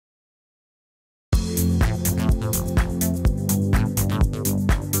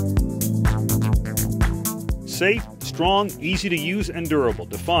Safe, strong, easy to use, and durable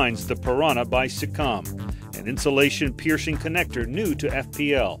defines the Piranha by Secom, an insulation piercing connector new to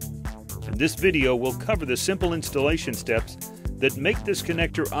FPL. In this video, we'll cover the simple installation steps that make this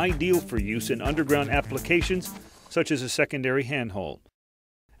connector ideal for use in underground applications such as a secondary handhold.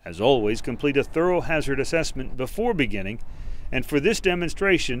 As always, complete a thorough hazard assessment before beginning, and for this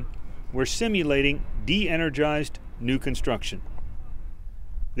demonstration, we're simulating de-energized new construction.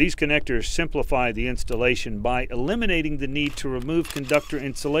 These connectors simplify the installation by eliminating the need to remove conductor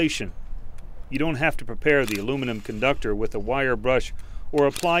insulation. You don't have to prepare the aluminum conductor with a wire brush or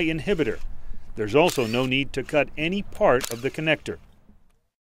apply inhibitor. There's also no need to cut any part of the connector.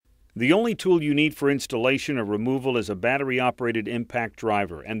 The only tool you need for installation or removal is a battery-operated impact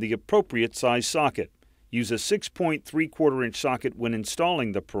driver and the appropriate size socket. Use a 6.75-inch socket when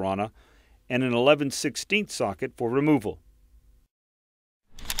installing the Piranha and an 11/16 socket for removal.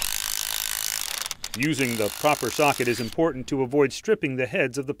 Using the proper socket is important to avoid stripping the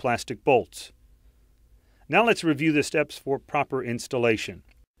heads of the plastic bolts. Now let's review the steps for proper installation.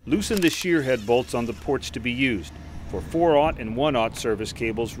 Loosen the shear head bolts on the ports to be used. For 4/0 and 1/0 service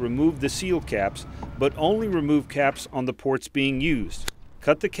cables, remove the seal caps, but only remove caps on the ports being used.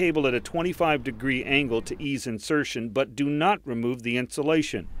 Cut the cable at a 25-degree angle to ease insertion, but do not remove the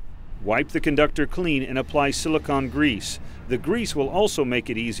insulation. Wipe the conductor clean and apply silicone grease. The grease will also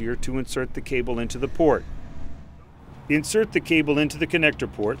make it easier to insert the cable into the port. Insert the cable into the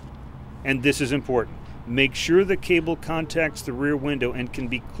connector port, and this is important. Make sure the cable contacts the rear window and can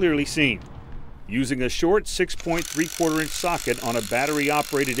be clearly seen. Using a short 6.75-inch socket on a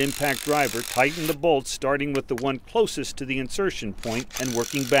battery-operated impact driver, tighten the bolts starting with the one closest to the insertion point and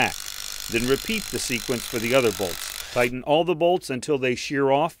working back. Then repeat the sequence for the other bolts. Tighten all the bolts until they shear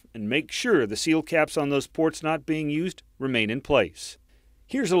off and make sure the seal caps on those ports not being used remain in place.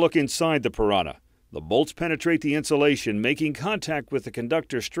 Here's a look inside the Piranha. The bolts penetrate the insulation, making contact with the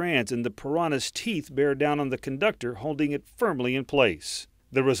conductor strands, and the Piranha's teeth bear down on the conductor, holding it firmly in place.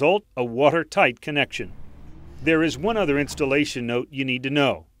 The result, a watertight connection. There is one other installation note you need to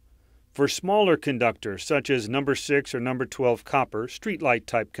know. For smaller conductors, such as number 6 or number 12 copper, streetlight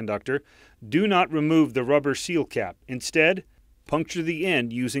type conductor, do not remove the rubber seal cap. Instead, puncture the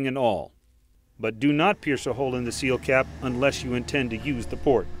end using an awl. But do not pierce a hole in the seal cap unless you intend to use the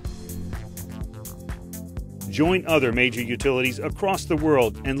port. Join other major utilities across the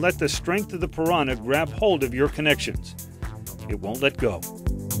world and let the strength of the Piranha grab hold of your connections. It won't let go.